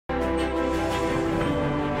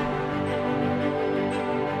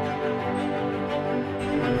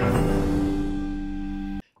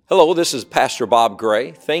Hello, this is Pastor Bob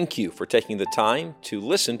Gray. Thank you for taking the time to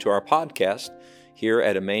listen to our podcast here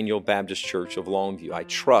at Emmanuel Baptist Church of Longview. I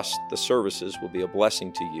trust the services will be a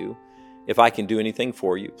blessing to you. If I can do anything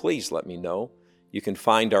for you, please let me know. You can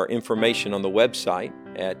find our information on the website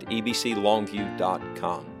at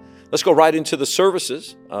ebclongview.com. Let's go right into the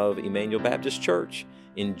services of Emmanuel Baptist Church.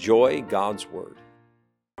 Enjoy God's Word.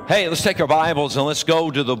 Hey, let's take our Bibles and let's go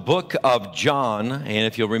to the book of John. And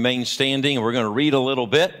if you'll remain standing, we're going to read a little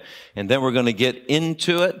bit and then we're going to get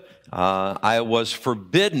into it. I was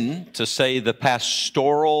forbidden to say the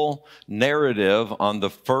pastoral narrative on the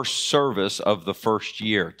first service of the first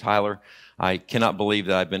year. Tyler, I cannot believe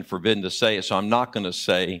that I've been forbidden to say it, so I'm not going to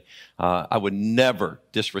say. I would never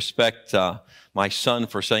disrespect my son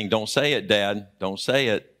for saying, "Don't say it, Dad. Don't say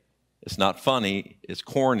it. It's not funny. It's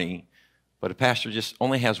corny." But a pastor just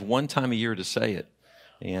only has one time a year to say it.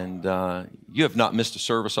 And you have not missed a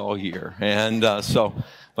service all year. And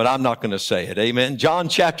but I'm not going to say it. Amen. John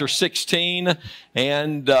chapter 16.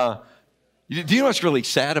 And do you know what's really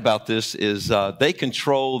sad about this is they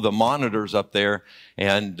control the monitors up there.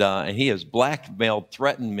 And he has blackmailed,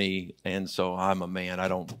 threatened me. And so I'm a man. I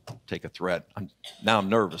don't take a threat. Now I'm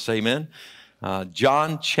nervous. Amen.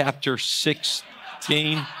 John chapter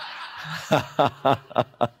 16.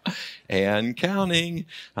 And counting,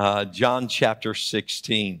 John chapter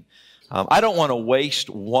 16. I don't want to waste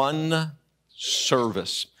one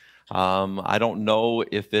service. I don't know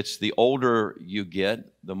if it's the older you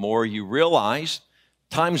get, the more you realize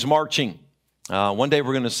time's marching. One day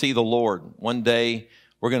we're going to see the Lord. One day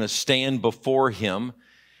we're going to stand before Him.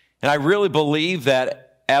 And I really believe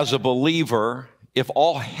that as a believer, if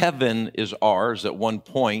all heaven is ours at one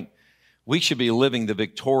point, we should be living the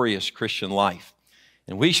victorious Christian life.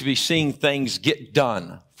 And we should be seeing things get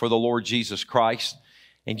done for the Lord Jesus Christ.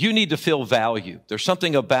 And you need to feel value. There's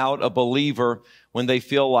something about a believer when they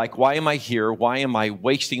feel like, why am I here? Why am I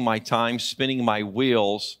wasting my time, spinning my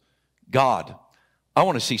wheels? God, I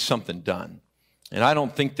want to see something done. And I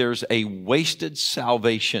don't think there's a wasted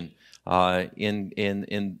salvation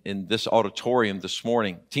in this auditorium this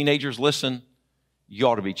morning. Teenagers, listen, you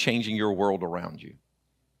ought to be changing your world around you.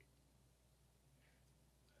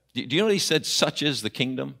 Do you know what he said? Such is the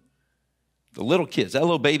kingdom. The little kids, that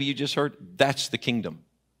little baby you just heard, that's the kingdom.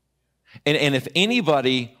 And if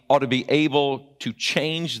anybody ought to be able to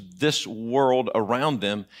change this world around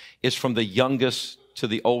them, it's from the youngest to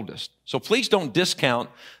the oldest. So please don't discount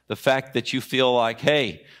the fact that you feel like,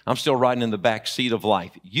 hey, I'm still riding in the back seat of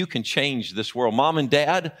life. You can change this world. Mom and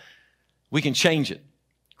Dad, we can change it.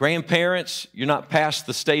 Grandparents, you're not past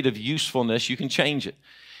the state of usefulness. You can change it.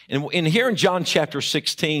 And here in John chapter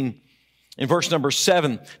 16, in verse number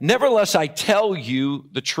 7, nevertheless I tell you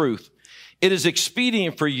the truth. It is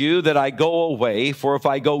expedient for you that I go away, for if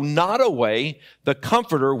I go not away, the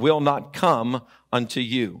Comforter will not come unto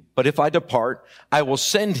you. But if I depart, I will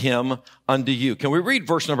send him unto you. Can we read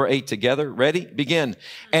verse number 8 together? Ready? Begin.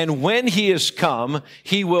 And when he is come,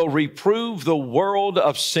 he will reprove the world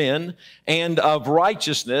of sin and of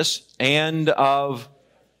righteousness and of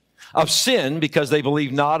sin, because they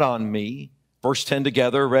believe not on me. Verse 10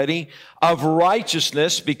 together, ready? Of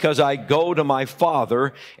righteousness, because I go to my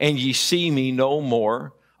Father, and ye see me no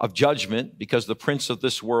more. Of judgment, because the prince of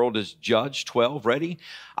this world is judged. 12, ready?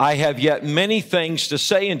 I have yet many things to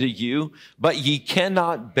say unto you, but ye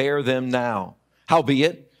cannot bear them now.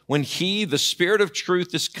 Howbeit, when he, the Spirit of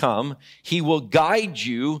truth, is come, he will guide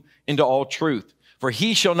you into all truth. For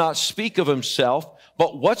he shall not speak of himself,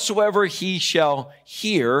 but whatsoever he shall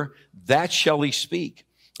hear, that shall he speak,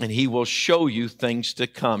 and he will show you things to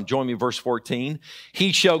come. Join me, verse 14.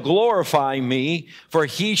 He shall glorify me, for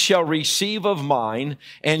he shall receive of mine,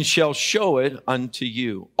 and shall show it unto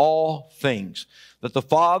you. All things that the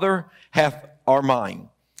Father hath are mine.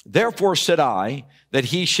 Therefore said I, that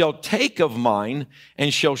he shall take of mine,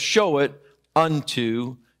 and shall show it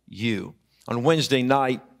unto you. On Wednesday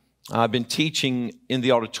night, I've been teaching in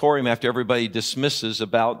the auditorium after everybody dismisses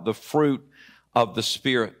about the fruit of the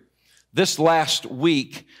Spirit. This last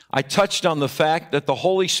week, I touched on the fact that the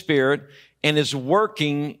Holy Spirit is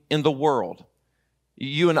working in the world.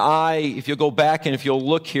 You and I, if you'll go back and if you'll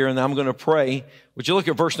look here, and I'm going to pray, would you look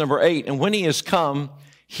at verse number 8? And when he is come,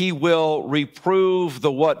 he will reprove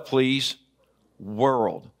the what, please?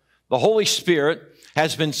 World. The Holy Spirit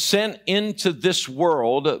has been sent into this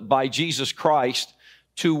world by Jesus Christ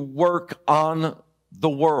to work on the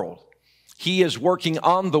world. He is working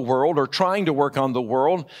on the world, or trying to work on the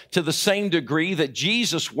world, to the same degree that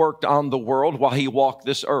Jesus worked on the world while he walked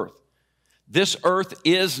this earth. This earth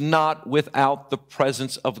is not without the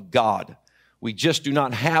presence of God. We just do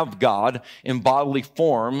not have God in bodily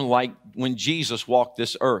form like when Jesus walked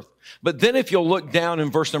this earth. But then if you'll look down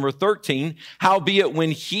in verse number 13, howbeit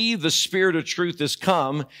when he, the Spirit of truth, is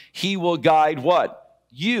come, he will guide what?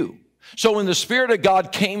 You. So when the Spirit of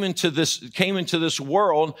God came into this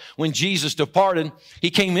world, when Jesus departed, he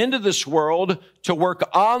came into this world to work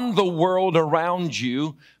on the world around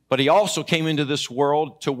you, but he also came into this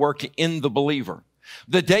world to work in the believer.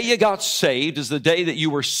 The day you got saved is the day that you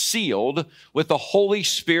were sealed with the Holy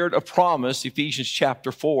Spirit of promise, Ephesians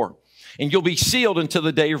chapter 4. And you'll be sealed until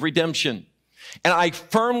the day of redemption. And I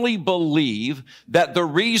firmly believe that the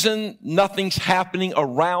reason nothing's happening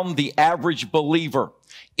around the average believer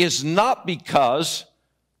is not because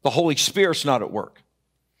the Holy Spirit's not at work.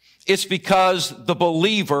 It's because the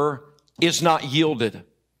believer is not yielded.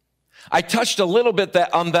 I touched a little bit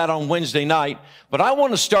on that on Wednesday night, but I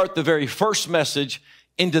want to start the very first message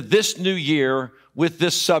into this new year with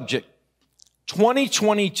this subject.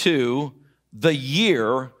 2022, the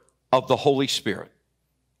year of the Holy Spirit.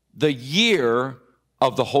 The year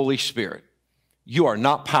of the Holy Spirit. You are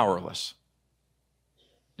not powerless.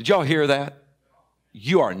 Did y'all hear that?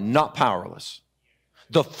 You are not powerless.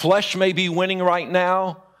 The flesh may be winning right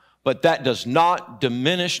now, but that does not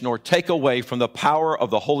diminish nor take away from the power of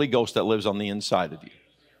the Holy Ghost that lives on the inside of you.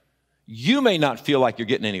 You may not feel like you're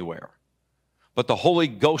getting anywhere, but the Holy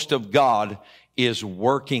Ghost of God is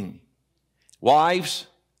working. Wives,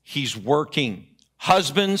 he's working.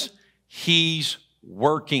 Husbands, he's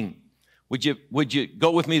working. Would you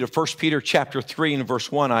go with me to 1 Peter chapter 3 and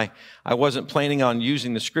verse 1? I wasn't planning on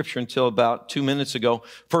using the scripture until about 2 minutes ago.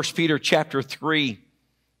 1 Peter chapter 3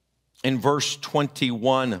 and verse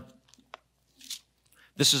 21.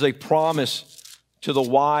 This is a promise to the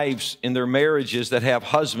wives in their marriages that have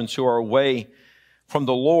husbands who are away from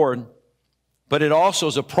the Lord. But it also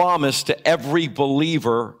is a promise to every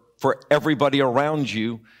believer, for everybody around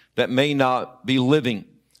you that may not be living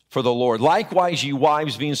for the Lord. Likewise, you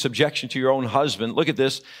wives, be in subjection to your own husband. Look at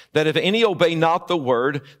this, that if any obey not the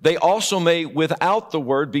word, they also may without the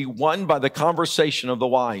word be won by the conversation of the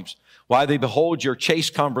wives. Why they behold your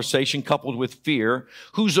chaste conversation coupled with fear,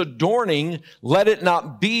 whose adorning, let it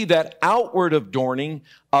not be that outward adorning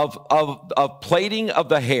of plaiting of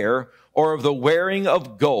the hair, or of the wearing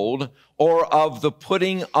of gold, or of the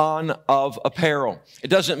putting on of apparel. It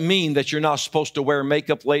doesn't mean that you're not supposed to wear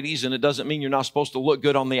makeup, ladies, and it doesn't mean you're not supposed to look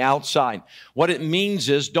good on the outside. What it means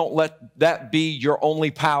is don't let that be your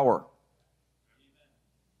only power.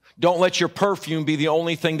 Don't let your perfume be the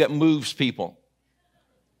only thing that moves people.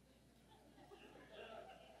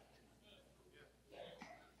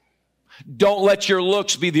 Don't let your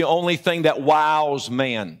looks be the only thing that wows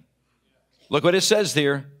man. Look what it says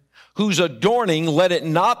here. Whose adorning, let it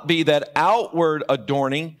not be that outward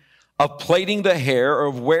adorning of plaiting the hair, or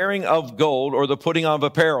of wearing of gold, or the putting on of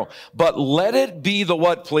apparel. But let it be the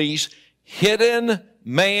what, please? Hidden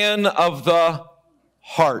man of the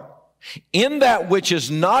heart. In that which is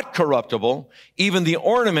not corruptible, even the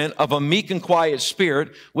ornament of a meek and quiet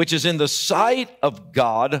spirit, which is in the sight of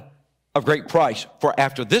God of great price. For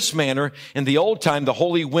after this manner, in the old time, the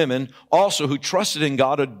holy women also who trusted in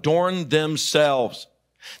God adorned themselves.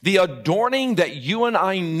 The adorning that you and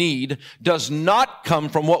I need does not come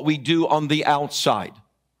from what we do on the outside.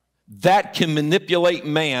 That can manipulate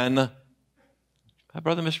man. Hi,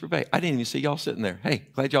 Brother Mr. Bay. I didn't even see y'all sitting there. Hey,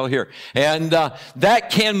 glad y'all are here. And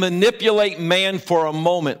that can manipulate man for a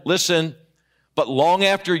moment. Listen, but long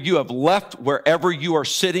after you have left wherever you are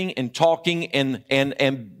sitting and talking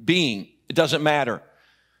and being, it doesn't matter.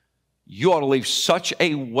 You ought to leave such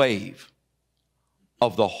a wave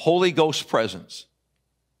of the Holy Ghost presence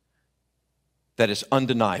that is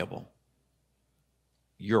undeniable.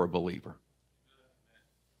 You're a believer.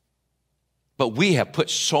 But we have put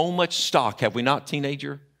so much stock, have we not,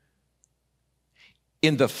 teenager,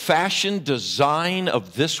 in the fashion design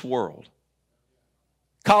of this world.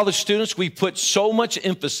 College students, we put so much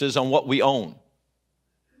emphasis on what we own.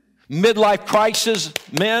 Midlife crisis,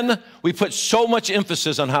 men, we put so much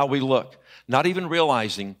emphasis on how we look, not even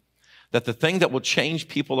realizing that the thing that will change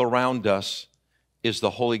people around us is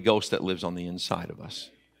the Holy Ghost that lives on the inside of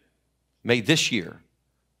us. May this year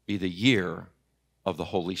be the year of the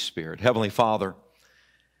Holy Spirit. Heavenly Father,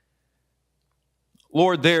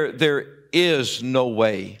 Lord, there is no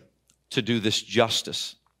way to do this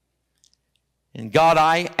justice. And God,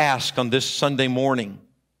 I ask on this Sunday morning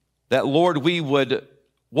that, Lord, we would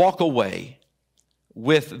walk away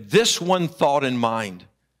with this one thought in mind,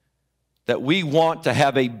 that we want to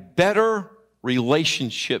have a better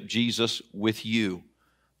relationship, Jesus, with you,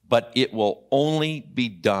 but it will only be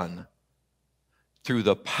done through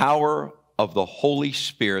the power of the Holy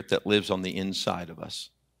Spirit that lives on the inside of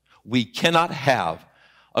us. We cannot have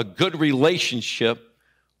a good relationship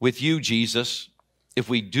with you, Jesus, if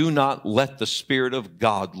we do not let the Spirit of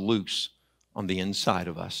God loose on the inside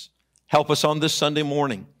of us. Help us on this Sunday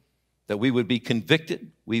morning that we would be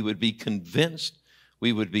convicted, we would be convinced,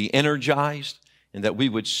 we would be energized, and that we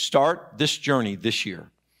would start this journey this year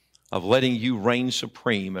of letting you reign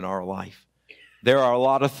supreme in our life. There are a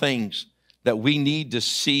lot of things that we need to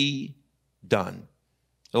see done.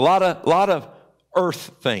 A lot of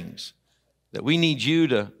earth things that we need you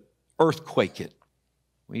to earthquake it.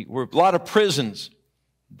 We're a lot of prisons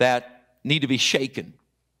that need to be shaken.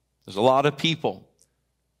 There's a lot of people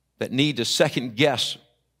that need to second guess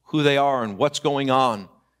who they are and what's going on.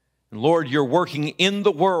 And Lord, you're working in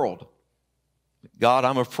the world. God,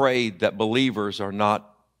 I'm afraid that believers are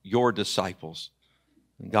not your disciples.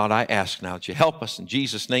 And God, I ask now that you help us. In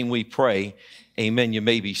Jesus' name we pray. Amen. You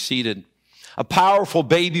may be seated. A powerful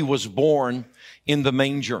baby was born in the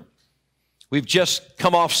manger. We've just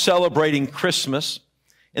come off celebrating Christmas.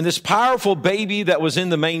 And this powerful baby that was in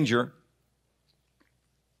the manger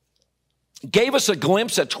gave us a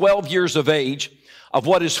glimpse at 12 years of age of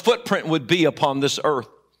what his footprint would be upon this earth.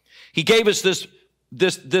 He gave us this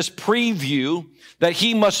preview that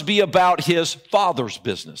he must be about his Father's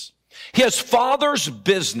business. His Father's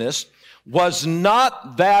business was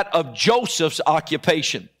not that of Joseph's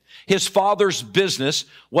occupation. His Father's business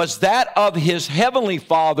was that of his Heavenly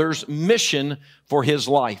Father's mission for his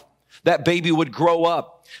life. That baby would grow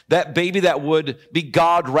up. That baby that would be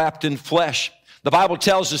God wrapped in flesh. The Bible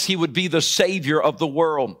tells us he would be the Savior of the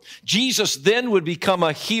world. Jesus then would become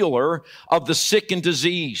a healer of the sick and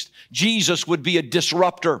diseased. Jesus would be a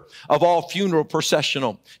disruptor of all funeral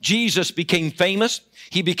processional. Jesus became famous.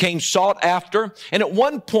 He became sought after. And at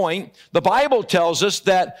one point, the Bible tells us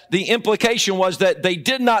that the implication was that they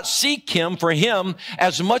did not seek him for him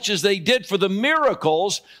as much as they did for the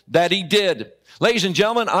miracles that he did. Ladies and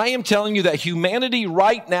gentlemen, I am telling you that humanity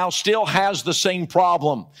right now still has the same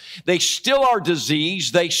problem. They still are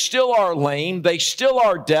diseased. They still are lame. They still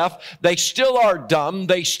are deaf. They still are dumb.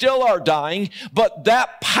 They still are dying. But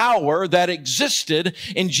that power that existed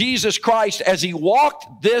in Jesus Christ as he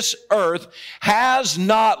walked this earth has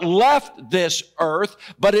not left this earth,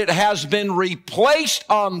 but it has been replaced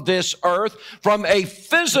on this earth from a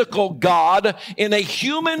physical God in a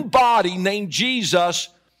human body named Jesus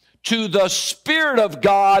to the Spirit of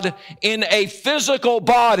God in a physical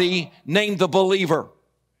body named the believer.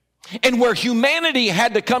 And where humanity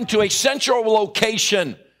had to come to a central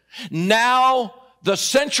location, now the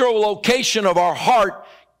central location of our heart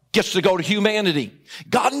gets to go to humanity.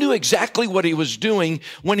 God knew exactly what he was doing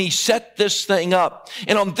when he set this thing up.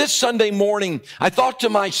 And on this Sunday morning, I thought to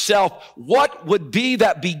myself, what would be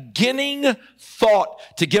that beginning thought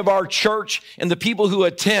to give our church and the people who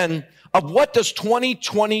attend of what does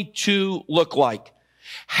 2022 look like?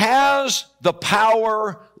 Has the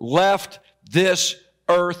power left this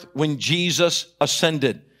earth when Jesus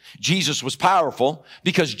ascended? Jesus was powerful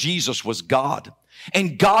because Jesus was God.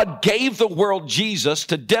 And God gave the world Jesus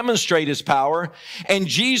to demonstrate his power. And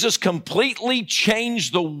Jesus completely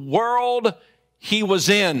changed the world he was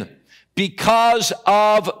in because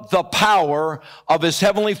of the power of his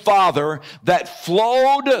Heavenly Father that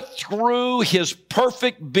flowed through his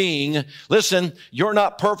perfect being. Listen, you're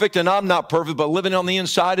not perfect and I'm not perfect, but living on the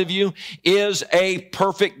inside of you is a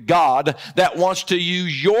perfect God that wants to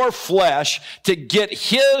use your flesh to get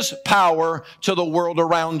his power to the world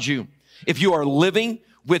around you. If you are living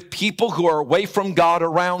with people who are away from God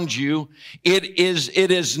around you, it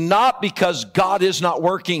is not because God is not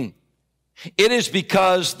working. It is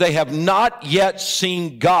because they have not yet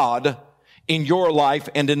seen God in your life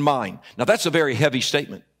and in mine. Now, that's a very heavy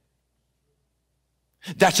statement.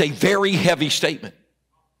 That's a very heavy statement.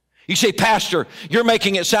 You say, Pastor, you're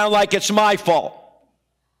making it sound like it's my fault.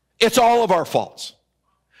 It's all of our faults.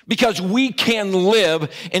 Because we can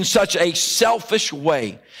live in such a selfish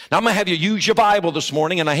way. Now, I'm going to have you use your Bible this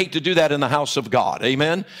morning, and I hate to do that in the house of God.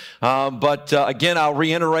 Amen? But again, I'll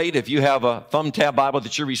reiterate, if you have a thumb tab Bible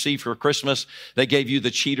that you received for Christmas, they gave you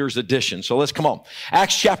the Cheaters edition. So let's come on.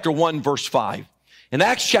 Acts chapter 1, verse 5. In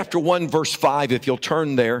Acts chapter 1, verse 5, if you'll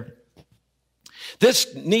turn there,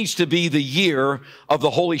 this needs to be the year of the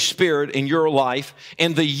Holy Spirit in your life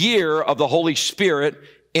and the year of the Holy Spirit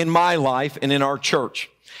in my life and in our church.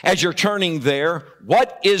 As you're turning there,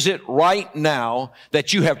 what is it right now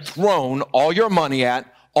that you have thrown all your money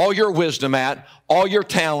at, all your wisdom at, all your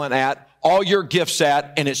talent at, all your gifts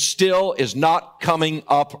at, and it still is not coming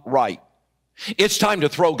up right? It's time to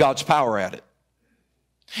throw God's power at it.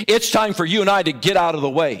 It's time for you and I to get out of the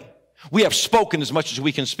way. We have spoken as much as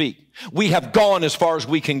we can speak. We have gone as far as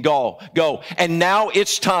we can go. And now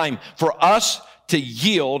it's time for us to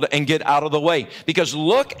yield and get out of the way. Because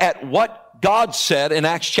look at what God said in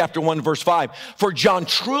Acts chapter 1, verse 5. For John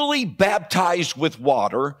truly baptized with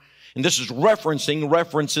water. And this is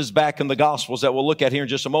references back in the Gospels that we'll look at here in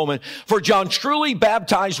just a moment. For John truly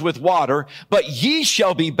baptized with water, but ye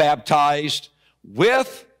shall be baptized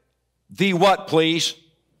with the what, please?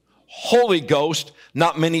 Holy Ghost,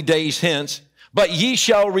 not many days hence. But ye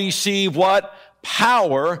shall receive what?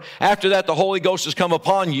 Power. After that, the Holy Ghost has come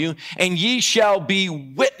upon you, and ye shall be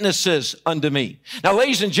witnesses unto me. Now,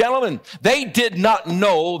 ladies and gentlemen, they did not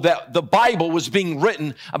know that the Bible was being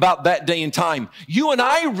written about that day and time. You and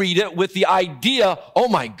I read it with the idea, oh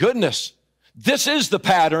my goodness, this is the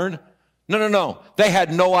pattern. No. They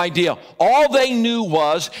had no idea. All they knew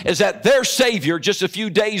is that their Savior, just a few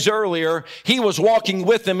days earlier, he was walking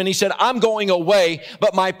with them and he said, I'm going away,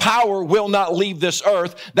 but my power will not leave this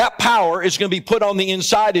earth. That power is going to be put on the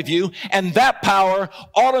inside of you, and that power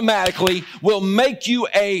automatically will make you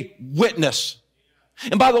a witness.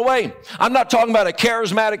 And by the way, I'm not talking about a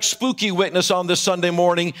charismatic, spooky witness on this Sunday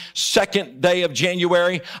morning, second day of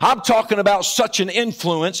January. I'm talking about such an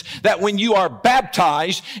influence that when you are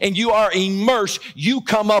baptized and you are immersed, you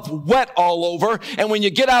come up wet all over. And when you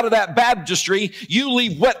get out of that baptistry, you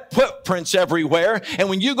leave wet footprints everywhere. And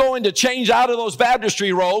when you go in to change out of those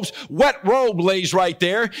baptistry robes, wet robe lays right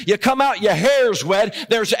there. You come out, your hair's wet.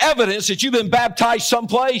 There's evidence that you've been baptized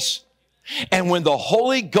someplace. And when the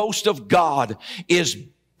Holy Ghost of God is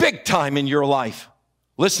big time in your life,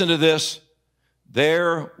 listen to this,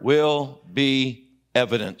 there will be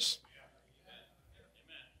evidence.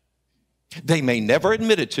 They may never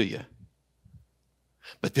admit it to you,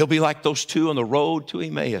 but they'll be like those two on the road to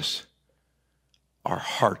Emmaus. Our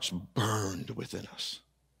hearts burned within us.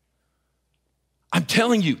 I'm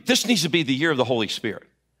telling you, this needs to be the year of the Holy Spirit.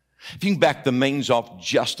 If you can back the mains off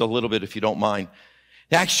just a little bit, if you don't mind.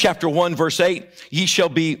 Acts chapter 1, verse 8, ye shall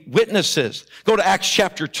be witnesses. Go to Acts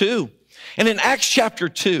chapter 2. And in Acts chapter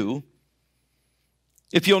 2,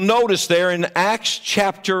 if you'll notice there in Acts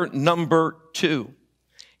chapter number 2,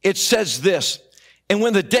 it says this, and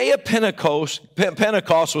when the day of Pentecost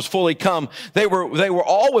was fully come, they were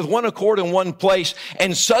all with one accord in one place,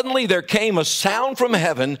 and suddenly there came a sound from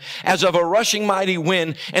heaven as of a rushing mighty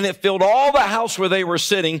wind, and it filled all the house where they were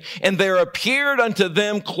sitting, and there appeared unto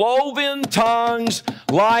them cloven tongues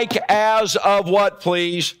like as of what,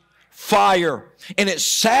 please? Fire. And it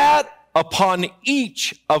sat upon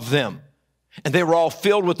each of them. And they were all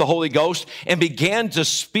filled with the Holy Ghost and began to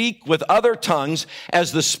speak with other tongues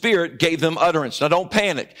as the Spirit gave them utterance. Now don't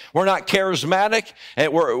panic. We're not charismatic.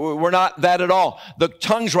 We're not that at all. The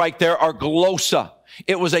tongues right there are glossa.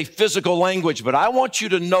 It was a physical language, but I want you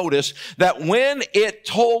to notice that when it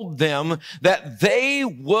told them that they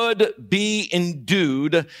would be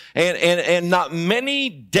endued and not many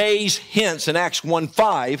days hence in Acts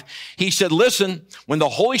 1:5, he said, listen, when the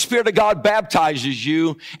Holy Spirit of God baptizes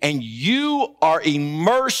you and you are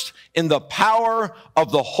immersed in the power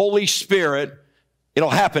of the Holy Spirit, it'll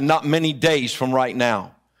happen not many days from right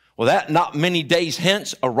now. Well, that not many days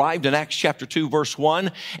hence arrived in Acts chapter 2, verse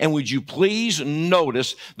 1. And would you please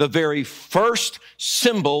notice the very first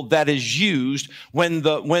symbol that is used when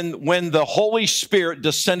the Holy Spirit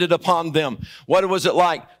descended upon them? What was it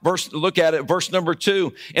like? Look at it, verse number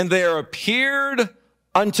 2. And there appeared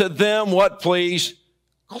unto them, what please?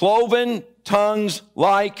 Cloven tongues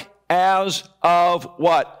like as of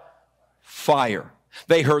what? Fire.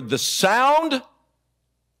 They heard the sound,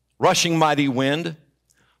 rushing mighty wind.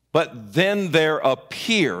 But then there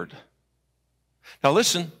appeared. Now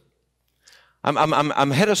listen,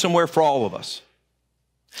 I'm headed somewhere for all of us.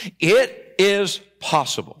 It is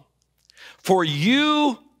possible for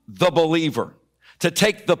you, the believer, to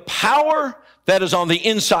take the power that is on the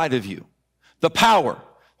inside of you, the power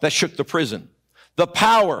that shook the prison, the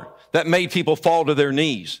power that made people fall to their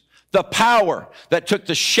knees, the power that took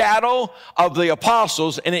the shadow of the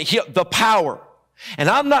apostles and it healed, the power. And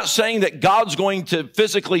I'm not saying that God's going to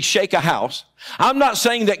physically shake a house. I'm not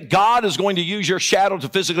saying that God is going to use your shadow to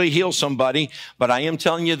physically heal somebody, but I am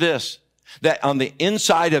telling you this, that on the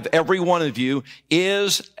inside of every one of you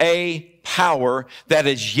is a power that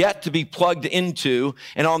is yet to be plugged into.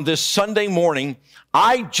 And on this Sunday morning,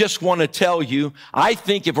 I just want to tell you, I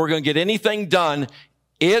think if we're going to get anything done,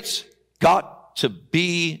 it's got to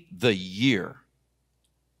be the year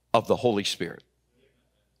of the Holy Spirit.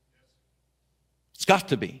 It's got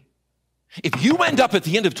to be. If you end up at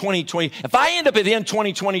the end of 2020, if I end up at the end of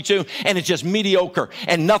 2022 and it's just mediocre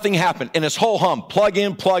and nothing happened and it's whole hum, plug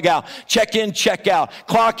in, plug out, check in, check out,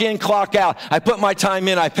 clock in, clock out. I put my time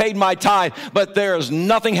in, I paid my tithe, but there is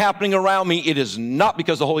nothing happening around me. It is not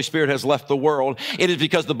because the Holy Spirit has left the world. It is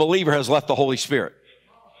because the believer has left the Holy Spirit.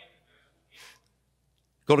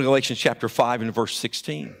 Go to Galatians chapter 5 and verse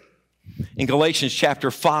 16. In Galatians chapter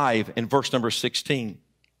 5 and verse number 16.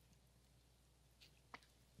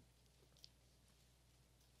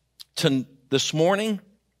 This morning,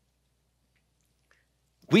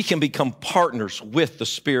 we can become partners with the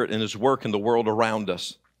Spirit and His work in the world around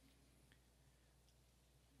us.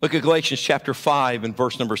 Look at Galatians chapter 5 and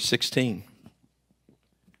verse number 16.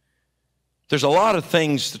 There's a lot of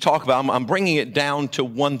things to talk about. I'm bringing it down to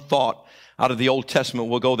one thought out of the Old Testament.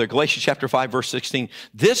 We'll go there. Galatians chapter 5, verse 16.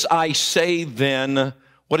 This I say then,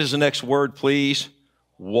 what is the next word, please?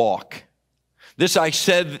 Walk. This I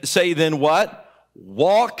say then what?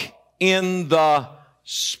 Walk in the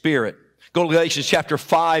Spirit. Go to Galatians chapter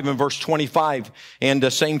 5 and verse 25. And the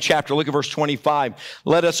same chapter, look at verse 25.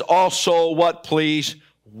 Let us also, what please?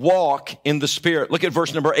 Walk in the Spirit. Look at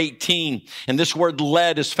verse number 18. And this word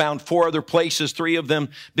led is found 4 other places, 3 of them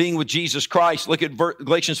being with Jesus Christ. Look at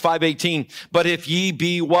Galatians 5:18. But if ye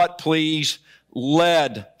be what please?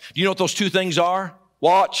 Led. Do you know what those 2 things are?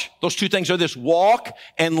 Watch. Those 2 things are this: walk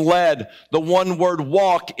and led. The one word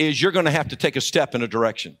walk is you're going to have to take a step in a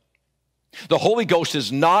direction. The Holy Ghost is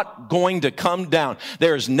not going to come down.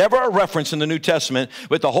 There is never a reference in the New Testament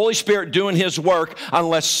with the Holy Spirit doing His work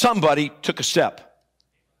unless somebody took a step.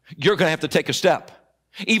 You're going to have to take a step.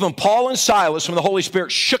 Even Paul and Silas, when the Holy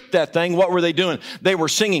Spirit shook that thing, what were they doing? They were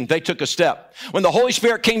singing. They took a step. When the Holy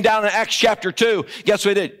Spirit came down in Acts chapter 2, guess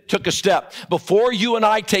what they did? Took a step. Before you and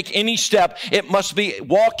I take any step, it must be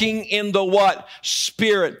walking in the what?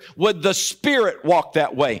 Spirit. Would the Spirit walk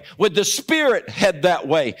that way? Would the Spirit head that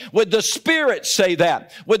way? Would the Spirit say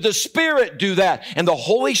that? Would the Spirit do that? And the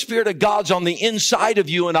Holy Spirit of God's on the inside of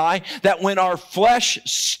you and I, that when our flesh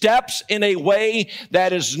steps in a way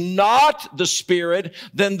that is not the Spirit,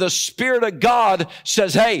 then the Spirit of God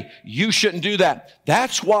says, hey, you shouldn't do that.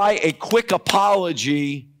 That's why a quick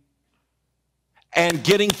apology and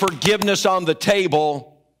getting forgiveness on the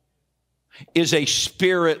table is a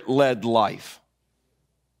Spirit-led life.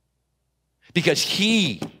 Because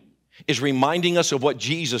He is reminding us of what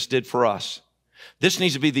Jesus did for us. This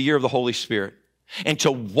needs to be the year of the Holy Spirit. And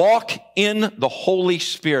to walk in the Holy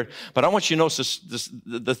Spirit. But I want you to notice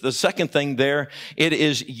the second thing there. It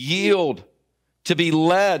is yield. To be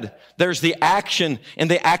led. There's the action and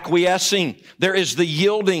the acquiescing. There is the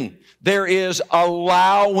yielding. There is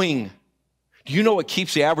allowing. Do you know what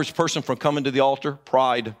keeps the average person from coming to the altar?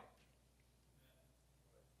 Pride.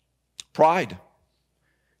 Pride.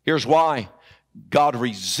 Here's why. God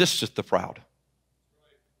resisteth the proud.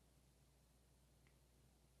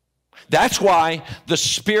 That's why the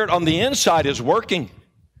Spirit on the inside is working.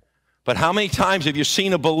 But how many times have you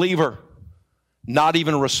seen a believer not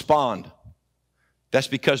even respond? That's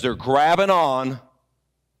because they're grabbing on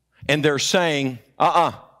and they're saying,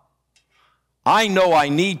 I know I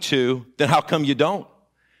need to, then how come you don't?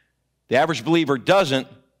 The average believer doesn't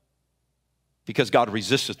because God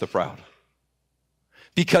resisteth the proud.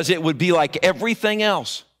 Because it would be like everything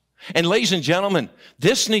else. And ladies and gentlemen,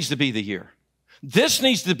 this needs to be the year. This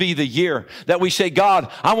needs to be the year that we say, God,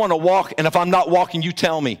 I want to walk, and if I'm not walking, you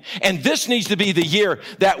tell me. And this needs to be the year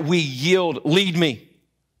that we yield. Lead me.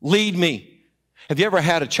 Lead me. Have you ever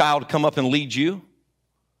had a child come up and lead you?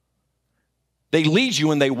 They lead you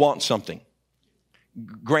when they want something.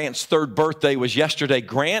 Grant's 3rd birthday was yesterday.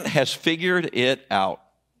 Grant has figured it out.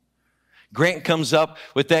 Grant comes up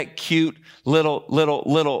with that cute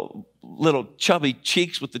little chubby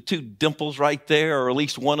cheeks with the 2 dimples right there, or at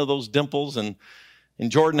least one of those dimples. And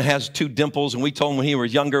Jordan has 2 dimples, and we told him when he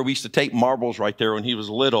was younger, we used to tape marbles right there when he was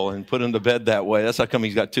little and put him to bed that way. That's how come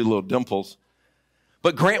he's got 2 little dimples.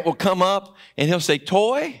 But Grant will come up and he'll say,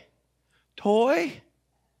 toy, toy.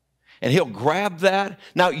 And he'll grab that.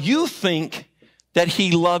 Now you think that he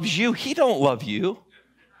loves you. He don't love you.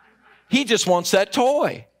 He just wants that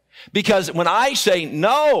toy. Because when I say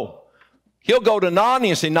no, he'll go to Nani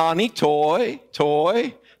and say, Nani, toy,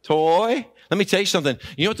 toy, toy. Let me tell you something.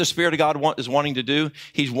 You know what the Spirit of God is wanting to do?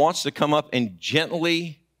 He wants to come up and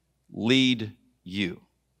gently lead you.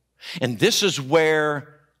 And this is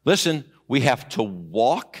where, listen, we have to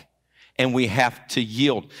walk and we have to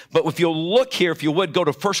yield. But if you'll look here, if you would, go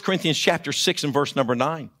to 1 Corinthians chapter 6 and verse number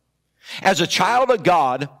 9. As a child of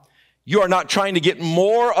God, you are not trying to get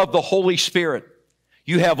more of the Holy Spirit.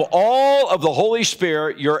 You have all of the Holy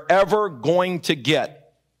Spirit you're ever going to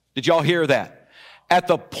get. Did y'all hear that? at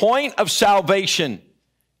the point of salvation,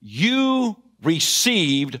 you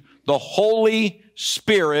received the Holy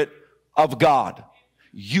Spirit of God.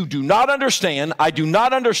 You do not understand, I do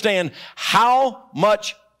not understand how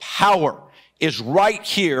much power is right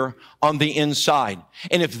here on the inside.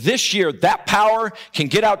 And if this year that power can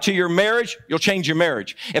get out to your marriage, you'll change your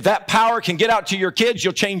marriage. If that power can get out to your kids,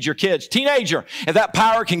 you'll change your kids. Teenager, if that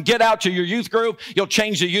power can get out to your youth group, you'll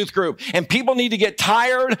change the youth group. And people need to get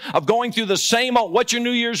tired of going through the same old, what's your New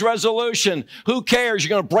Year's resolution? Who cares? You're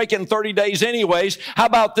going to break it in 30 days anyways. How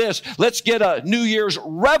about this? Let's get a New Year's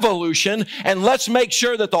revolution, and let's make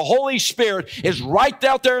sure that the Holy Spirit is right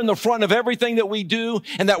out there in the front of everything that we do,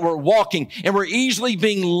 and that we're walking and we're easily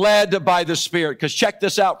being led by the Spirit. Because check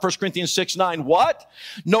this out, 1 Corinthians 6:9. What?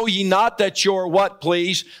 Know ye not that your what,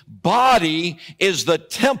 please? Body is the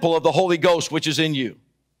temple of the Holy Ghost, which is in you.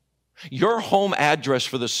 Your home address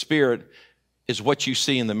for the Spirit is what you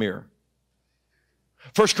see in the mirror.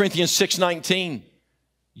 1 Corinthians 6:19.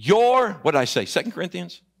 What did I say? 2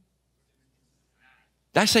 Corinthians?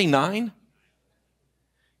 Did I say 9?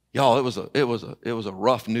 Y'all, it was a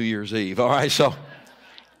rough New Year's Eve. All right, so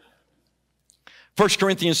 1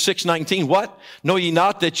 Corinthians 6:19, what? Know ye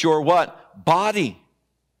not that your what? Body.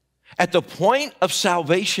 At the point of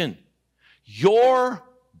salvation, your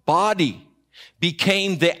body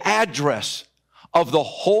became the address of the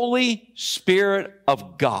Holy Spirit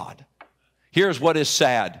of God. Here's what is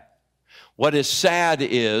sad. What is sad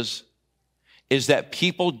is that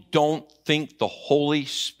people don't think the Holy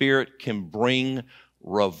Spirit can bring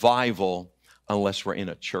revival unless we're in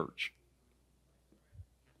a church.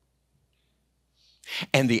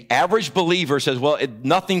 And the average believer says, well,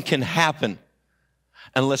 nothing can happen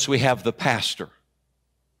unless we have the pastor.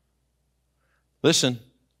 Listen,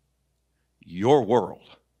 your world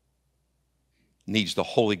needs the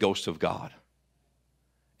Holy Ghost of God.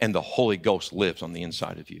 And the Holy Ghost lives on the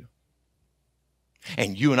inside of you.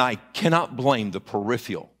 And you and I cannot blame the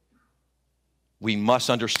peripheral. We must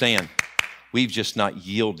understand we've just not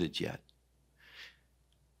yielded yet.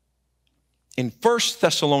 In 1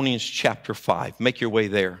 Thessalonians chapter 5, make your way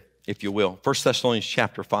there, if you will. 1 Thessalonians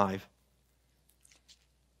chapter 5.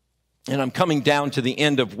 And I'm coming down to the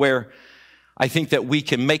end of where I think that we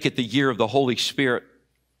can make it the year of the Holy Spirit.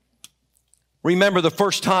 Remember the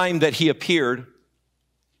first time that he appeared.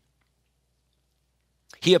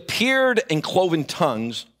 He appeared in cloven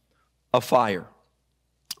tongues of fire,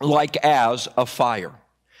 like as of fire.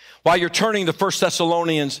 While you're turning to 1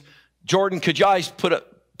 Thessalonians, Jordan, could you guys put up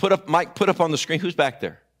on the screen. Who's back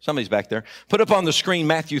there? Somebody's back there. Put up on the screen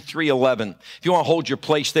Matthew 3:11. If you want to hold your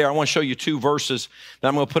place there, I want to show you 2 verses that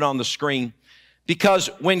I'm going to put on the screen. Because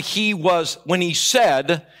when he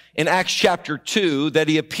said in Acts chapter 2 that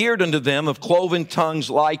he appeared unto them of cloven tongues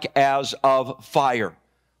like as of fire.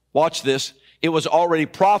 Watch this. It was already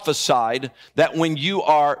prophesied that when you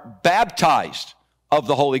are baptized of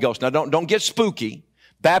the Holy Ghost. Now don't get spooky.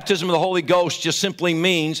 Baptism of the Holy Ghost just simply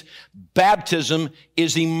means baptism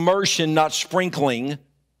is immersion, not sprinkling.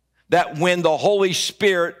 That when the Holy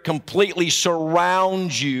Spirit completely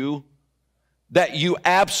surrounds you, that you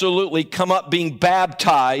absolutely come up being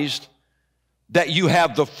baptized, that you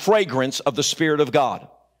have the fragrance of the Spirit of God.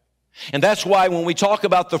 And that's why when we talk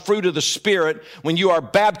about the fruit of the Spirit, when you are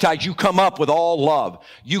baptized, you come up with all love.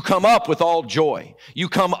 You come up with all joy. You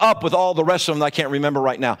come up with all the rest of them that I can't remember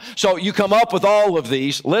right now. So you come up with all of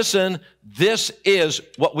these. Listen, this is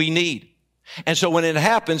what we need. And so when it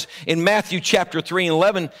happens, in Matthew chapter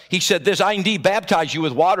 3:11, he said this, I indeed baptize you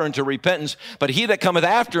with water unto repentance, but he that cometh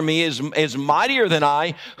after me is mightier than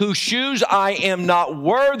I, whose shoes I am not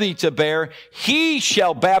worthy to bear. He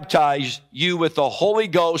shall baptize you with the Holy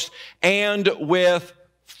Ghost and with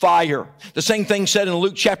fire. The same thing said in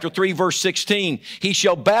Luke chapter 3, verse 16. He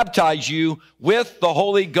shall baptize you with the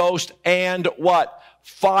Holy Ghost and what?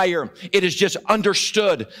 Fire. It is just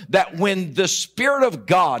understood that when the Spirit of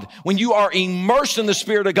God, when you are immersed in the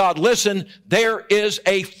Spirit of God, listen, there is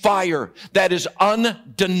a fire that is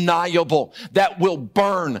undeniable, that will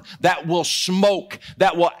burn, that will smoke,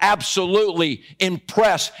 that will absolutely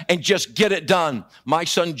impress and just get it done. My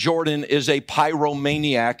son Jordan is a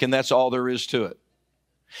pyromaniac, and that's all there is to it.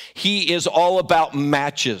 He is all about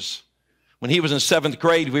matches. When he was in 7th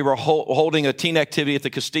grade, we were holding a teen activity at the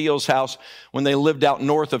Castillo's house when they lived out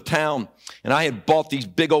north of town. And I had bought these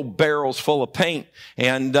big old barrels full of paint,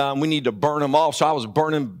 and we needed to burn them off. So I was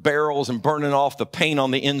burning barrels and burning off the paint on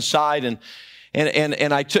the inside. And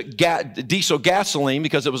I took diesel gasoline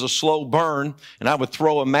because it was a slow burn, and I would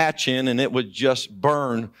throw a match in, and it would just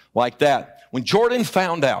burn like that. When Jordan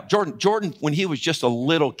found out, Jordan, when he was just a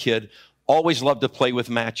little kid, always loved to play with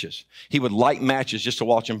matches. He would light matches just to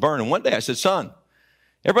watch them burn. And one day I said, son,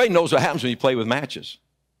 Everybody knows what happens when you play with matches.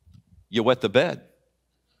 You wet the bed.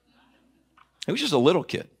 He was just a little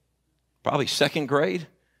kid, probably second grade,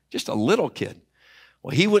 just a little kid.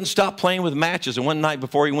 Well, he wouldn't stop playing with matches. And one night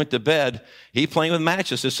before he went to bed, he playing with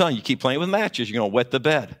matches. His son, you keep playing with matches, you're going to wet the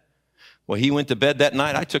bed. Well, he went to bed that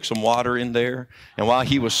night. I took some water in there. And while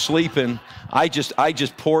he was sleeping, I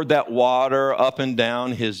just poured that water up and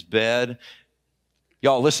down his bed.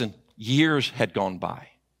 Y'all, listen, years had gone by.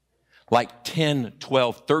 Like 10,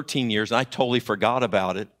 12, 13 years. And I totally forgot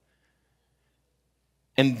about it.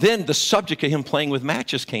 And then the subject of him playing with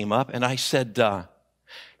matches came up, and I said,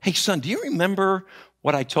 hey, son, do you remember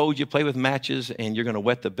what I told you, play with matches and you're going to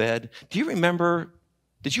wet the bed? Do you remember,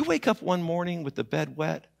 did you wake up one morning with the bed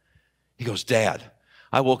wet? He goes, Dad,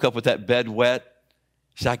 I woke up with that bed wet.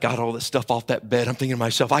 He said, I got all this stuff off that bed. I'm thinking to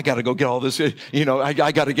myself, I got to go get all this, I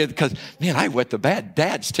got to get, because, man, I wet the bed.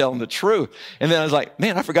 Dad's telling the truth. And then I was like,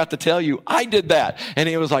 man, I forgot to tell you, I did that. And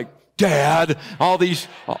he was like, Dad, all this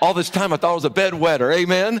time I thought it was a bedwetter,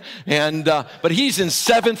 amen? And, but he's in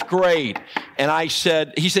 7th grade. And he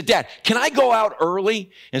said, Dad, can I go out early?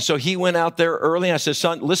 And so he went out there early. And I said,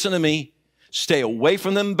 son, listen to me. Stay away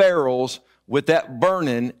from them barrels with that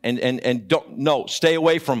burning and stay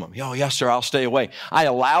away from them. Oh, yes, sir, I'll stay away. I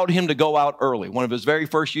allowed him to go out early, one of his very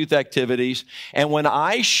first youth activities. And when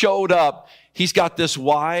I showed up, he's got this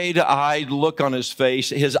wide-eyed look on his face.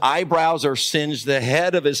 His eyebrows are singed. The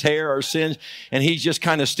head of his hair are singed. And he's just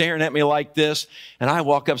kind of staring at me like this. And I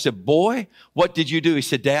walk up and said, boy, what did you do? He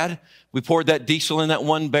said, Dad, we poured that diesel in that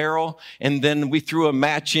one barrel, and then we threw a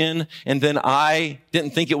match in, and then I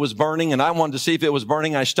didn't think it was burning, and I wanted to see if it was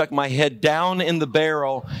burning. I stuck my head down in the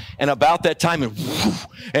barrel, and about that time,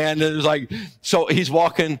 and it was like, so he's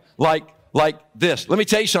walking like this. Let me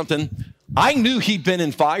tell you something. I knew he'd been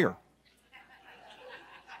in fire.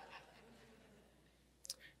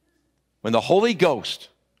 When the Holy Ghost,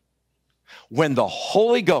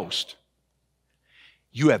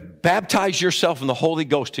 you have baptized yourself in the Holy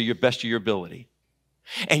Ghost to your best of your ability.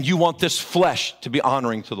 And you want this flesh to be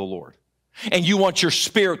honoring to the Lord. And you want your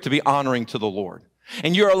spirit to be honoring to the Lord.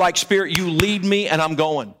 And you're like, Spirit, you lead me and I'm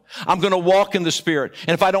going. I'm going to walk in the Spirit.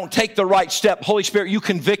 And if I don't take the right step, Holy Spirit, you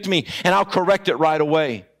convict me and I'll correct it right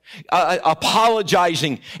away.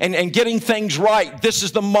 Apologizing and getting things right. This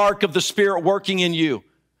is the mark of the Spirit working in you.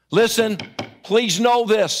 Listen, please know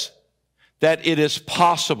this, that it is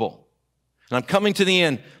possible. And I'm coming to the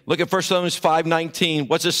end. Look at 1 Thessalonians 5:19.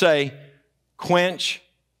 What's it say? Quench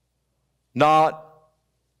not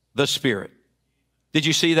the Spirit. Did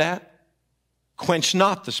you see that? Quench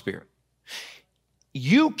not the Spirit.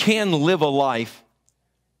 You can live a life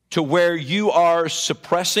to where you are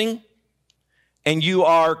suppressing and you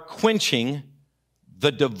are quenching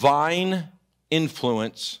the divine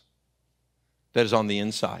influence that is on the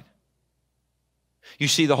inside. You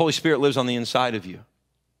see, the Holy Spirit lives on the inside of you.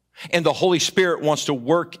 And the Holy Spirit wants to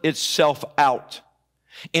work itself out.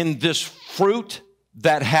 And this fruit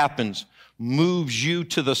that happens moves you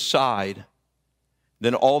to the side.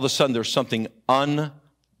 Then all of a sudden there's something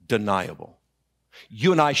undeniable.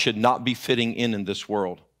 You and I should not be fitting in this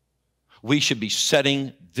world. We should be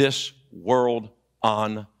setting this world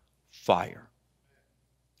on fire.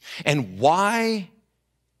 And why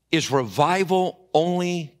is revival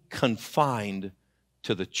only confined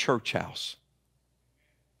to the church house?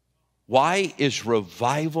 Why is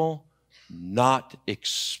revival not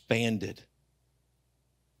expanded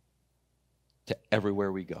to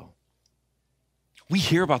everywhere we go? We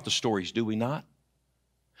hear about the stories, do we not?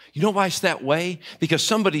 You know why it's that way? Because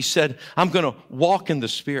somebody said, I'm going to walk in the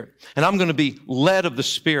Spirit, and I'm going to be led of the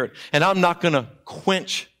Spirit, and I'm not going to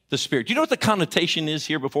quench the Spirit. Do you know what the connotation is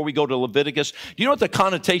here before we go to Leviticus? Do you know what the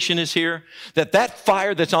connotation is here? That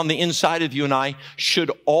fire that's on the inside of you and I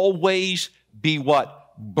should always be what?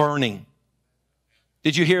 Burning.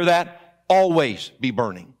 Did you hear that? Always be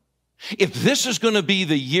burning. If this is going to be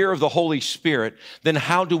the year of the Holy Spirit, then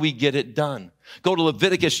how do we get it done? Go to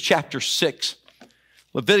Leviticus chapter 6.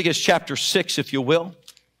 Leviticus chapter 6, if you will.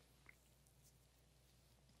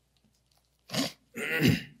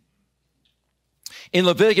 In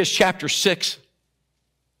Leviticus chapter 6,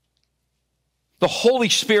 the Holy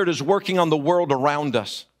Spirit is working on the world around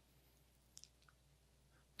us.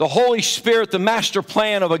 The Holy Spirit, the master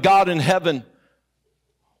plan of a God in heaven,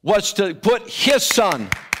 was to put His Son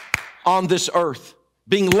on this earth,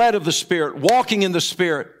 being led of the Spirit, walking in the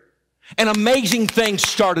Spirit, and amazing things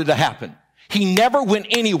started to happen. He never went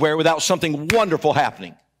anywhere without something wonderful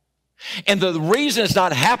happening. And the reason it's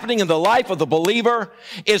not happening in the life of the believer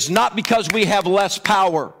is not because we have less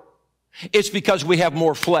power. It's because we have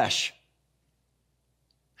more flesh.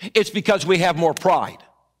 It's because we have more pride.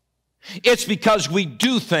 It's because we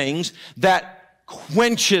do things that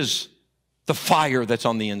quenches the fire that's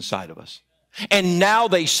on the inside of us. And now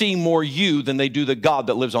they see more you than they do the God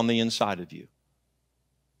that lives on the inside of you.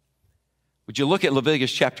 Would you look at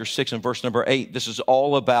Leviticus chapter 6 and verse number 8? This is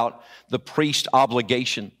all about the priest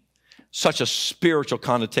obligation. Such a spiritual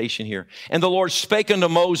connotation here. And the Lord spake unto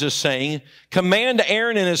Moses, saying, command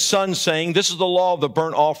Aaron and his sons, saying, this is the law of the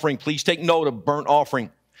burnt offering. Please take note of burnt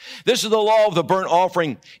offering. This is the law of the burnt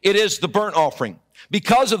offering. It is the burnt offering.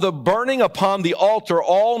 Because of the burning upon the altar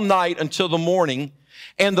all night until the morning,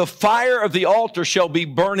 and the fire of the altar shall be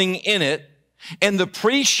burning in it, and the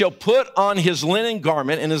priest shall put on his linen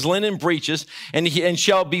garment and his linen breeches, and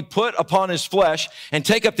shall be put upon his flesh, and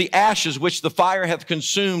take up the ashes which the fire hath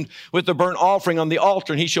consumed with the burnt offering on the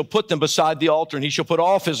altar, and he shall put them beside the altar, and he shall put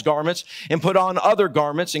off his garments, and put on other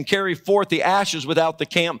garments, and carry forth the ashes without the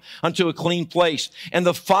camp unto a clean place. And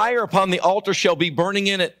the fire upon the altar shall be burning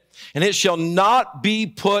in it, and it shall not be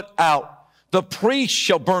put out. The priest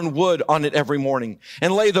shall burn wood on it every morning,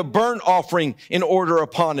 and lay the burnt offering in order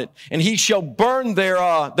upon it. And he shall burn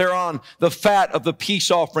thereon the fat of the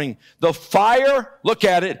peace offering. The fire, look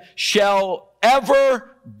at it, shall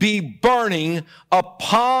ever be burning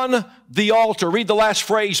upon the altar. Read the last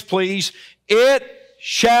phrase, please. It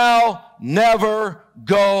shall never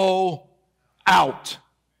go out.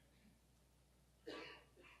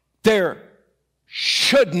 There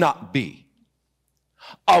should not be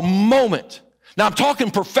a moment. Now I'm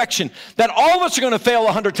talking perfection, that all of us are going to fail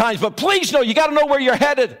 100 times, but please know, you got to know where you're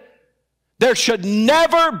headed. There should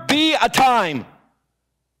never be a time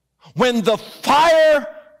when the fire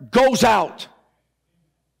goes out,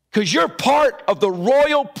 because you're part of the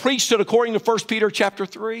royal priesthood according to 1 Peter chapter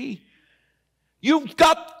 3. You've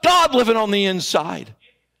got God living on the inside.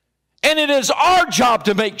 And it is our job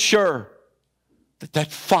to make sure that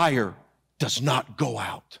that fire does not go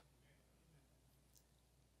out.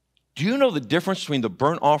 Do you know the difference between the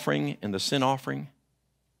burnt offering and the sin offering?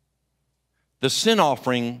 The sin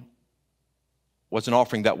offering was an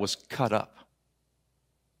offering that was cut up.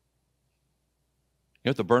 You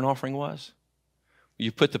know what the burnt offering was?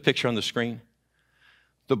 You put the picture on the screen.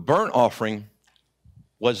 The burnt offering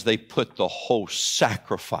was they put the whole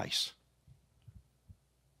sacrifice.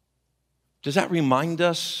 Does that remind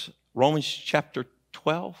us Romans chapter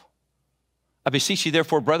 12? I beseech you,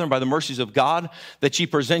 therefore, brethren, by the mercies of God, that ye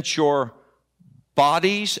present your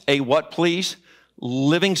bodies a what, please?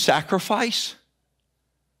 Living sacrifice.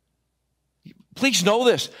 Please know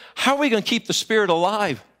this. How are we going to keep the Spirit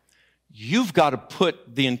alive? You've got to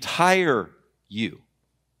put the entire you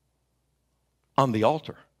on the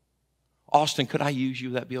altar. Austin, could I use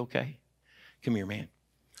you? That'd be okay? Come here, man.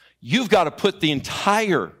 You've got to put the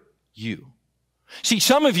entire you. See,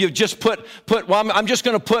 some of you have just put, well, I'm just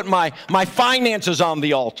going to put my finances on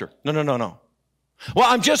the altar. No. Well,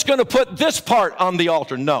 I'm just going to put this part on the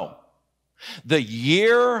altar. No. The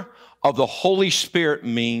year of the Holy Spirit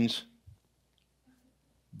means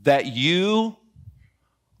that you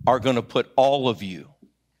are going to put all of you.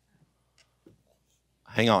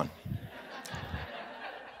 Hang on.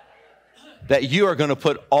 That you are going to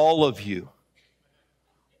put all of you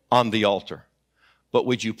on the altar. But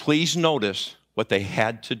would you please notice what they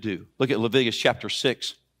had to do? Look at Leviticus chapter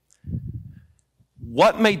 6.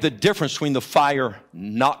 What made the difference between the fire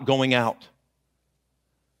not going out?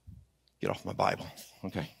 Get off my Bible.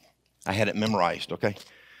 Okay. I had it memorized, okay?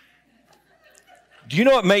 Do you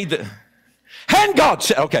know what made the... And God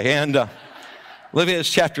said... Okay, and Leviticus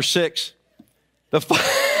chapter 6.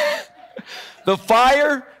 The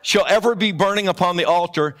fire shall ever be burning upon the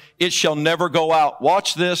altar. It shall never go out.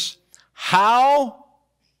 Watch this. How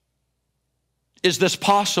is this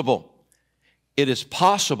possible? It is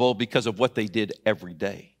possible because of what they did every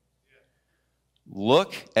day.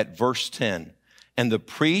 Look at verse 10. And the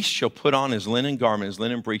priest shall put on his linen garment, his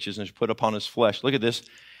linen breeches, and shall put upon his flesh. Look at this.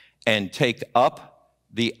 And take up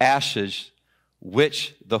the ashes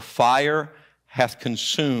which the fire hath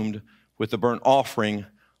consumed with the burnt offering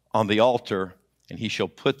on the altar, and he shall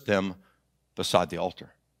put them beside the altar.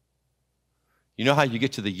 You know how you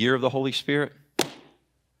get to the year of the Holy Spirit?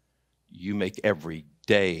 You make every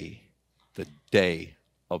day the day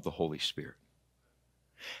of the Holy Spirit.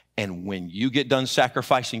 And when you get done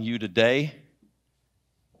sacrificing you today,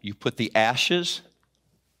 you put the ashes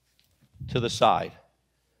to the side.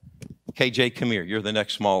 KJ, come here. You're the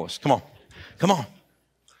next smallest. Come on. Come on.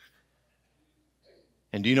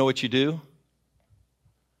 And do you know what you do?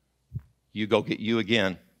 You go get you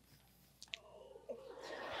again.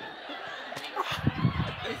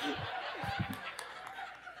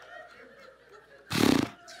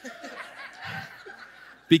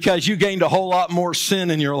 because you gained a whole lot more sin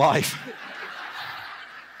in your life.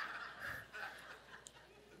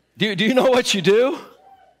 Do you know what you do?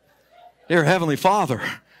 Dear Heavenly Father,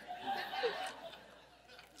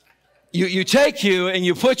 you take you and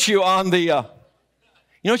you put you on the, you know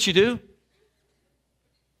what you do?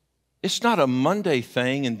 It's not a Monday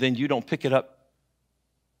thing and then you don't pick it up.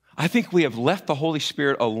 I think we have left the Holy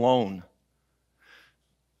Spirit alone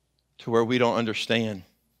to where we don't understand.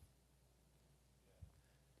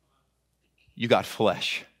 You got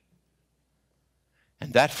flesh.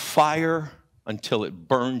 And that fire, until it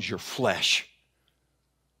burns your flesh,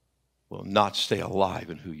 will not stay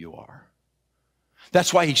alive in who you are.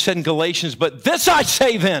 That's why he said in Galatians, but this I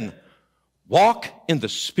say then, walk in the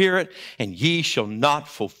Spirit, and ye shall not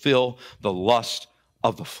fulfill the lust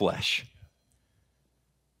of the flesh.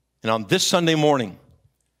 And on this Sunday morning,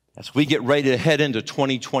 as we get ready to head into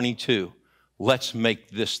 2022, let's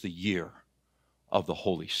make this the year of the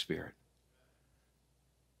Holy Spirit.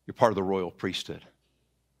 You're part of the royal priesthood.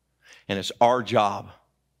 And it's our job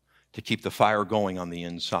to keep the fire going on the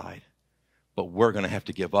inside. But we're going to have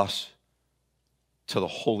to give us to the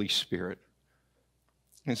Holy Spirit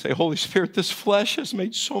and say, Holy Spirit, this flesh has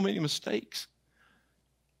made so many mistakes.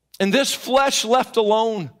 And this flesh left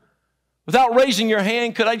alone, without raising your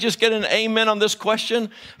hand, could I just get an amen on this question?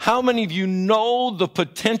 How many of you know the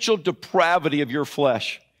potential depravity of your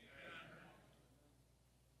flesh?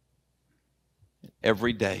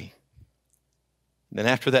 Every day. And then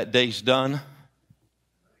after that day's done,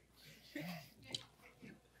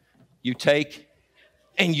 you take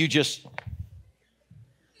and you just,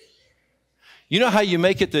 you know how you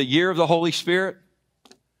make it the year of the Holy Spirit?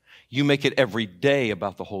 You make it every day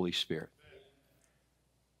about the Holy Spirit.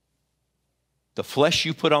 The flesh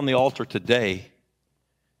you put on the altar today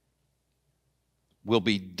will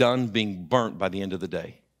be done being burnt by the end of the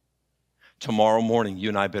day. Tomorrow morning, you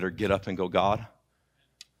and I better get up and go, God,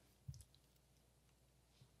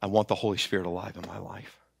 I want the Holy Spirit alive in my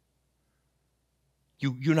life.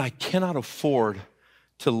 You and I cannot afford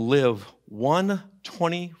to live one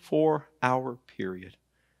 24-hour period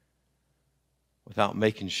without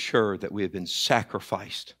making sure that we have been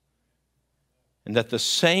sacrificed and that the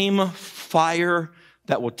same fire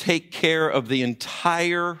that will take care of the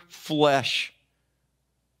entire flesh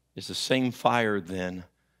is the same fire then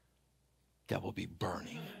that will be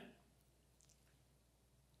burning.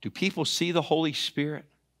 Do people see the Holy Spirit?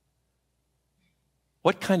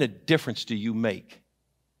 What kind of difference do you make?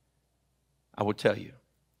 I will tell you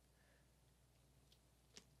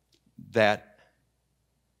that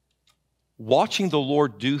watching the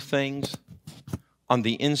Lord do things on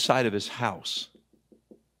the inside of his house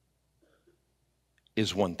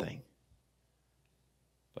is one thing.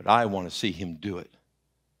 But I want to see him do it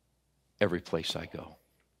every place I go.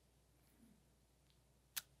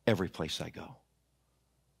 Every place I go.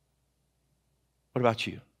 What about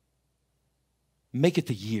you? Make it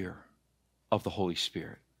the year of the Holy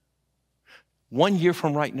Spirit. 1 year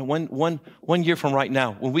from right now, one year from right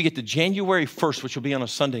now, when we get to January 1st, which will be on a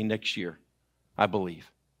Sunday next year, I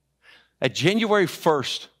believe. At January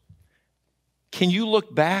 1st, can you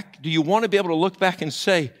look back? Do you want to be able to look back and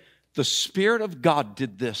say, the Spirit of God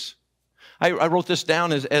did this? I wrote this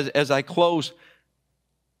down as I close.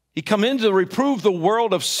 He come in to reprove the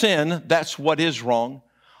world of sin, that's what is wrong,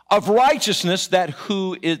 of righteousness, that's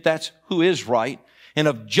who is right, and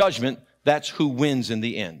of judgment, that's who wins in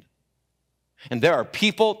the end. And there are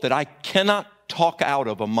people that I cannot talk out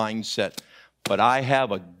of a mindset, but I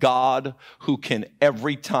have a God who can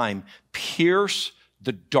every time pierce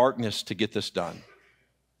the darkness to get this done.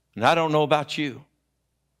 And I don't know about you.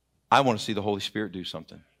 I want to see the Holy Spirit do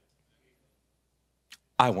something.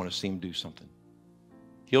 I want to see him do something.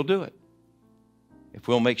 He'll do it. If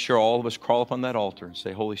we'll make sure all of us crawl up on that altar and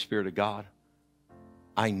say, Holy Spirit of God,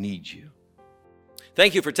 I need you.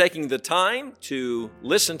 Thank you for taking the time to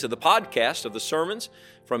listen to the podcast of the sermons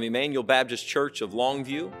from Emmanuel Baptist Church of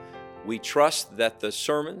Longview. We trust that the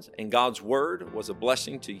sermons and God's Word was a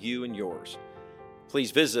blessing to you and yours.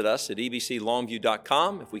 Please visit us at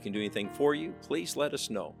ebclongview.com. If we can do anything for you, please let us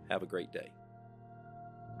know. Have a great day.